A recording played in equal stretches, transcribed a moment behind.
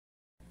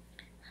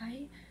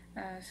Hi,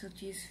 so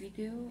this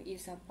video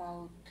is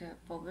about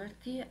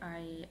poverty.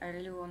 I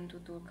really want to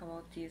talk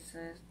about this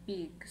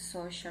big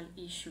social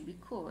issue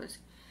because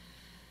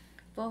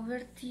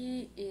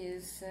poverty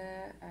is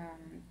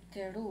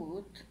the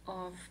root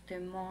of the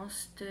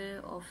most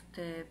of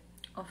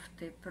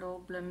the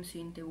problems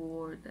in the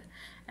world,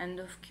 and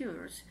of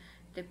course,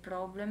 the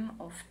problem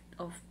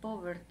of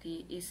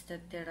poverty is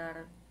that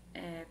there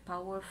are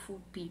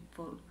powerful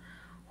people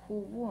who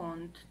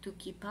want to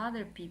keep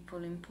other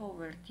people in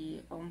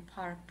poverty on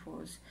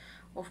purpose.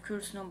 Of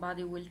course,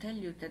 nobody will tell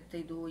you that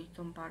they do it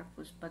on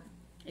purpose, but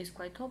it's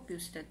quite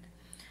obvious that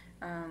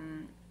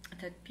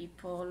that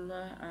people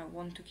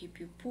want to keep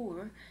you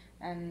poor,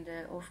 and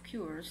of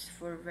course,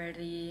 for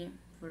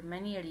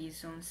many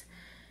reasons.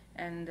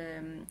 And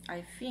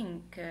I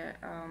think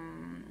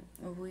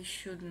we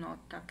should not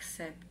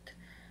accept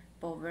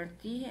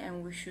poverty,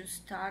 and we should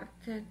start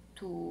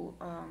to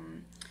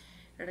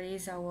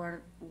raise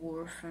our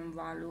worth and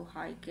value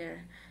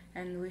higher,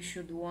 and we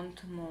should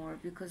want more,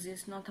 because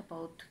it's not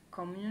about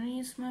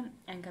communism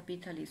and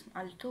capitalism,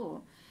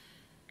 although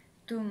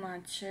too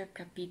much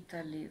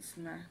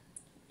capitalism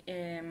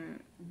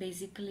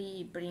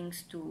basically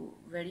brings to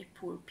very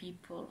poor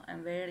people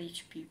and very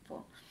rich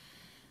people.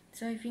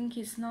 So I think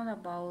it's not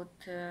about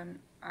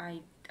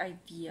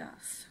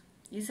ideas,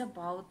 it's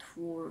about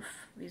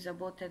worth. It's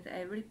about that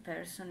every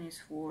person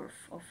is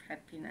worth of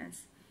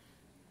happiness,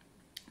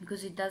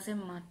 because it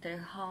doesn't matter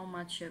how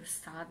much you've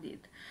studied,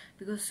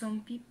 because some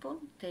people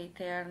they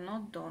are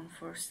not done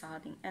for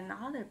studying, and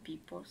other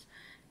people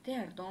they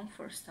are done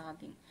for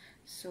studying.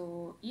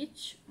 So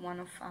each one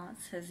of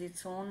us has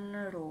its own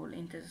role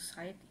in the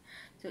society.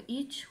 So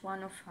each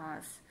one of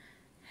us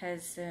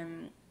has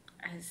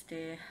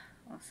the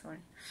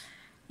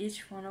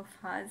each one of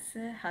us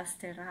has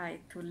the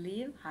right to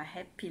live a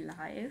happy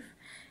life,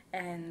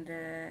 and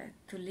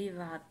to live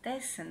a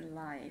decent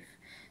life,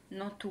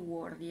 not to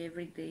worry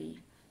every day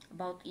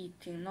about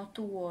eating, not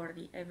to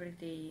worry every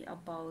day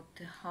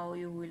about how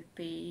you will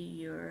pay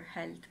your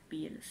health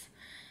bills,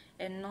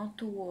 and not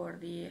to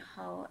worry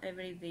how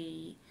every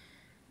day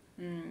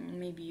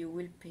maybe you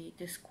will pay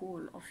the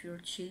school of your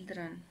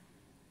children,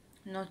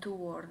 not to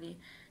worry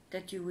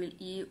that you will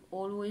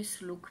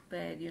always look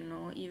bad,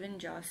 even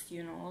just,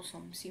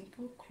 some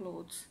simple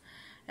clothes,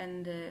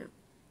 and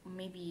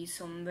maybe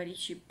some very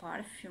cheap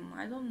perfume,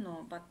 I don't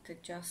know,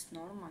 but just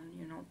normal,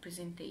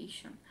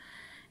 presentation,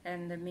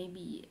 and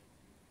maybe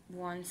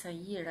once a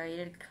year a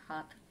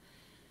haircut.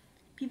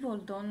 People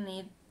don't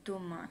need too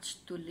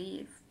much to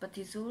live, but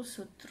it's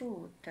also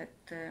true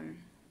that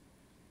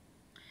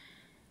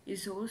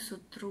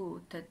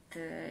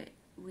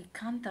we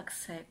can't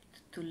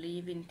accept to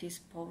live in this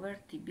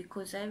poverty,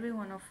 because every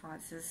one of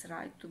us has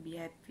right to be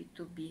happy,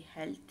 to be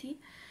healthy,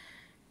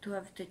 to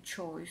have the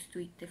choice to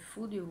eat the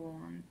food you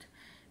want,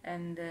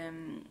 and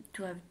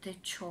to have the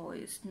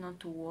choice not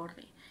to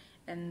worry,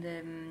 and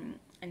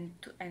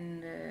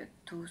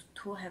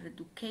to have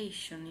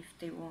education if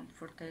they want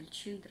for their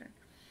children.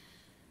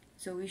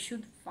 So we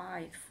should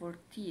fight for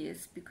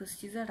this, because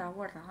these are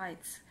our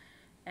rights,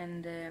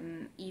 and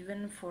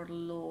even for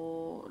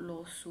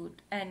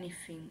lawsuit,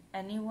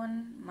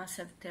 anyone must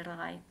have the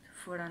right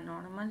for a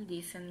normal,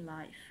 decent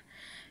life.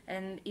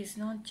 And it's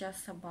not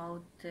just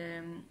about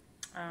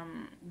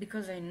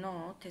because I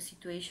know the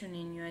situation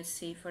in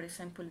USA, for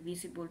example,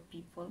 visible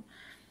people,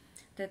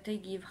 that they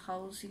give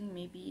housing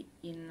maybe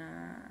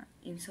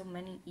in so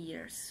many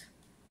years.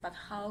 But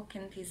how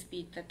can this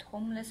be that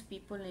homeless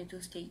people need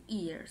to stay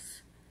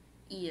years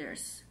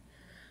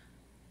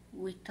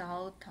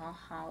without a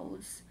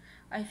house?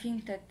 I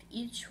think that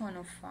each one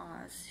of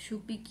us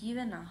should be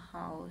given a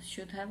house,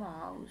 should have a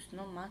house,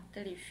 no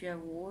matter if you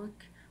have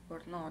work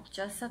or not.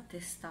 Just at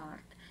the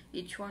start,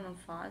 each one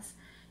of us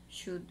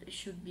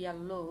should be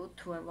allowed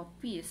to have a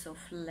piece of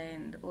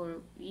land,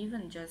 or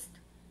even just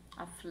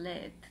a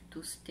flat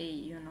to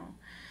stay,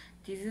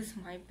 This is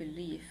my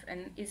belief,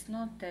 and it's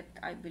not that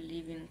I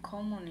believe in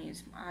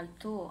communism,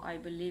 although I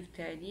believe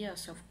the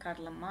ideas of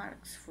Karl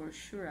Marx for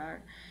sure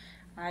are,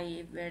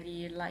 I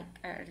really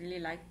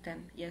like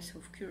them, yes,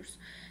 of course,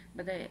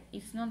 but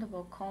it's not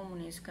about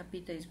communism,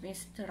 capitalism.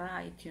 It's the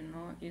right,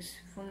 it's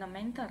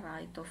fundamental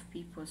right of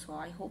people. So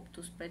I hope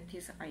to spread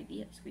these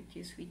ideas with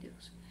these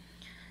videos.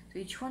 So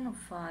each one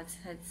of us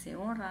has their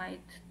own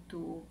right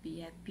to be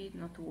happy,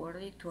 not to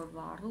worry, to have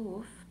a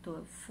roof, to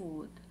have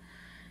food.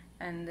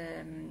 And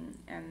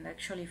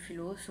actually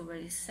feel also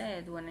very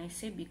sad when I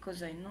say,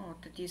 because I know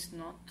that is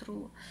not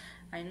true.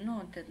 I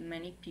know that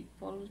many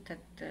people, that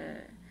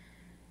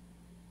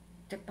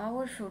the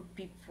powerful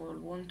people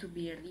want to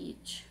be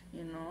rich,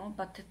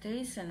 but there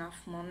is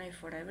enough money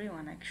for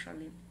everyone.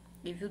 Actually,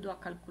 if you do a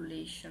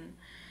calculation,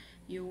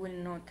 you will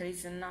know there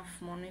is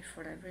enough money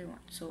for everyone.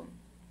 So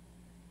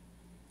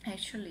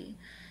actually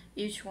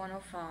each one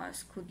of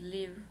us could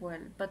live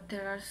well, but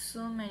there are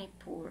so many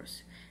poor,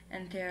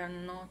 and they are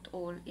not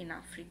all in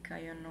Africa.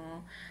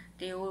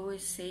 They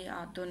always say,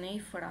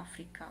 donate for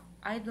Africa.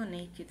 I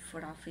donated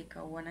for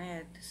Africa when I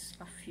had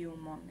a few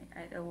money.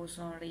 I was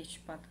not rich,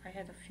 but I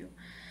had a few.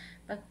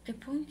 But the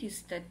point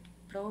is that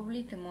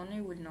probably the money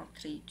will not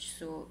reach.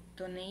 So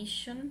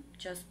donation,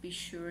 just be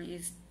sure,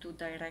 is to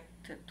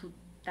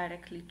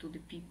directly to the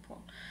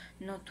people,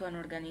 not to an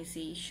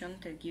organization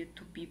that give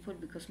to people,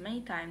 because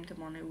many times the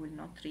money will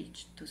not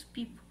reach those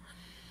people.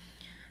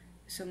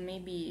 So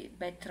maybe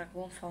better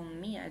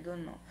GoFundMe, I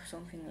don't know,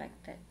 something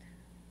like that.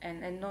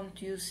 And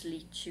don't use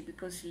Litchi,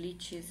 because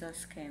Litchi is a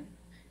scam.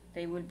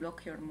 They will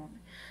block your money.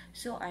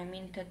 So I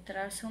mean that there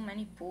are so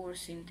many poor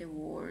in the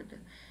world.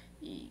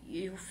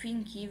 You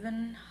think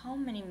even how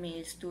many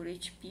mails do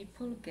rich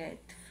people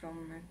get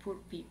from poor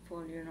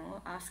people,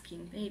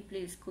 asking, hey,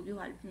 please, could you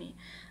help me?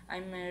 I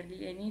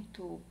need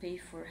to pay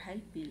for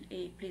help bill.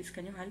 Hey, please,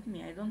 can you help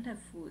me? I don't have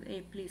food.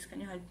 Hey, please,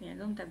 can you help me? I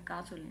don't have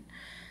gasoline.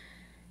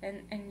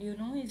 And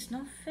it's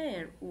not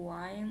fair.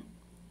 Why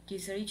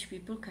these rich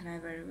people can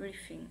have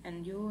everything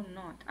and you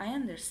not? I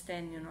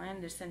understand, I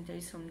understand there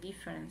is some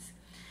difference,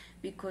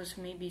 because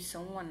maybe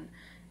someone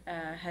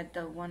had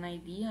one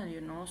idea,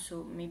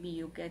 so maybe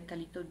you get a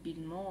little bit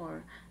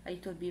more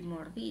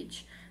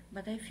rich.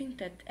 But I think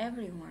that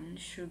everyone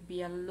should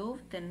be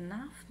allowed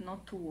enough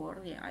not to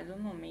worry. I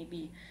don't know,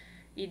 maybe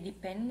it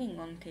depending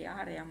on the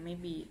area,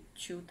 maybe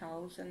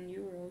 2,000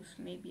 euros,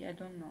 maybe, I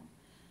don't know,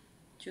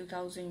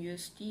 2,000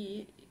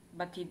 USD,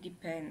 but it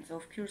depends,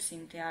 of course,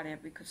 in the area,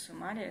 because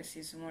some areas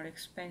is more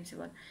expensive.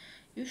 But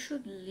you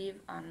should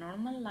live a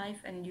normal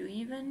life, and you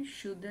even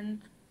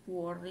shouldn't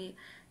worry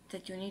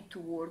that you need to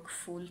work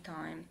full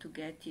time to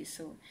get it.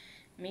 So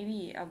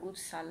maybe a good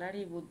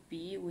salary would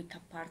be with a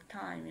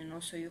part-time,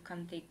 so you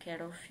can take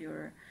care of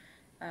your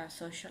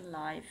social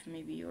life,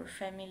 maybe your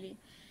family.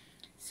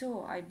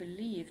 So I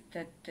believe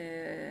that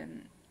the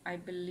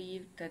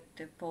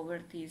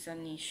poverty is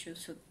an issue.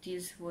 So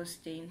this was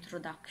the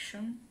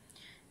introduction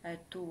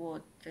to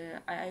what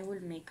I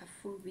will make a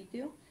full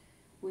video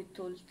with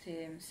all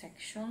the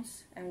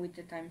sections and with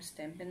the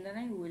timestamp, and then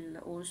I will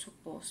also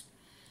post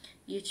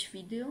each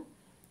video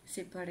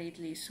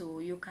separately, so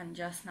you can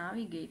just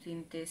navigate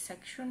in the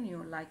section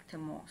you like the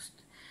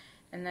most.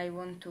 And I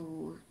want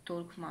to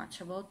talk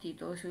much about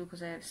it also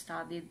because I have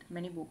studied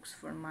many books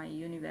for my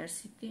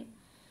university,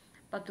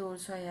 but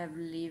also I have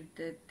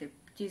lived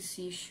this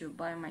issue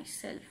by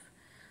myself.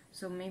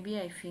 So maybe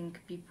I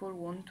think people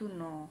want to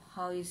know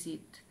how is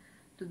it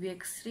to be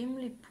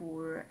extremely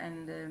poor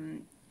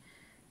and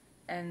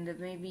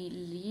maybe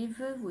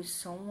live with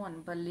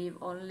someone, but live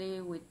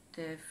only with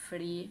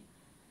free,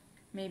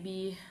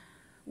 maybe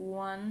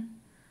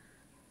 1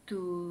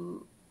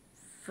 to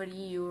 3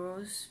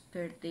 euros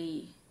per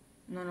day.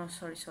 No,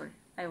 sorry,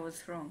 I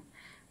was wrong.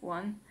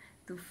 1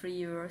 to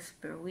 3 euros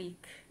per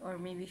week, or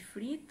maybe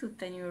 3 to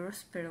 10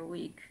 euros per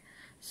week.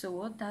 So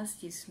what does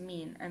this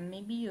mean? And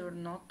maybe you're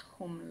not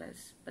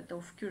homeless, but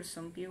of course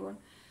some people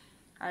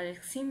are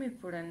extremely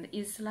poor and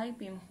it's like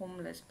being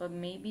homeless, but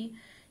maybe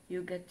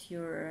you get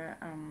your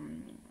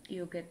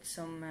you get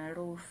some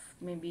roof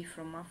maybe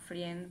from a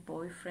friend,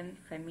 boyfriend,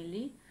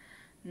 family.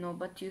 No,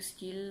 but you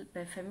still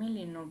by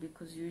family, no,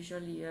 because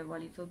usually you have a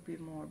little bit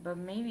more. But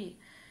maybe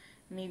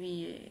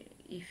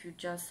if you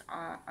just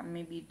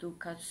maybe do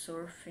couch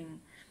surfing,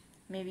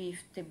 maybe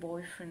if the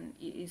boyfriend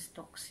is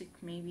toxic,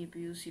 maybe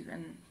abusive,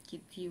 and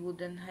he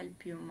wouldn't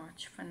help you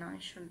much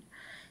financially.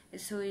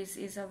 So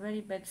it's a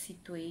very bad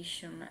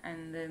situation,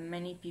 and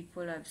many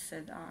people have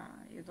said,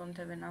 you don't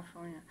have enough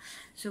money.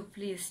 So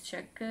please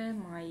check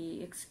my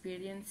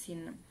experience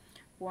in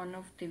one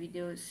of the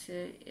videos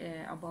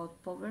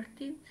about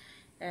poverty,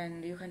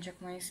 and you can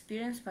check my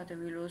experience, but I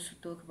will also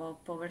talk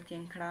about poverty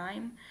and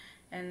crime,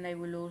 and I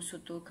will also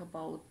talk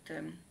about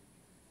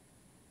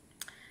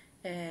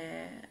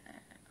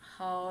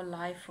how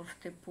life of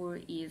the poor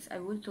is. I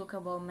will talk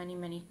about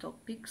many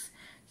topics,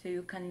 so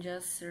you can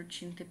just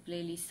search in the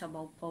playlist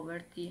about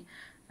poverty.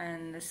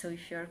 And so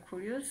if you are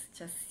curious,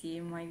 just see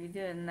my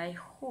video, and I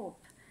hope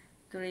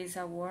to raise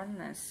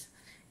awareness,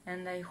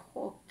 and I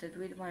hope that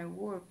with my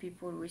work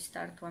people will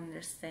start to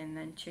understand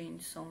and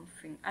change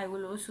something. I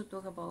will also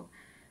talk about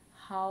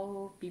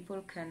how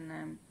people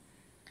can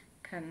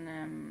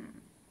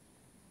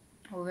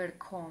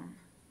overcome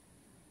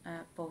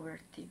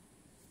poverty,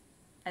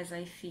 as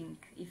I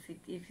think, if it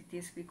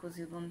is because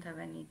you don't have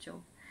any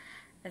job.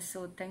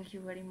 So thank you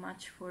very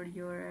much for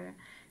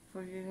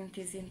viewing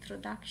this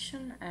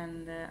introduction,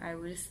 and I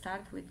will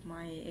start with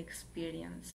my experience.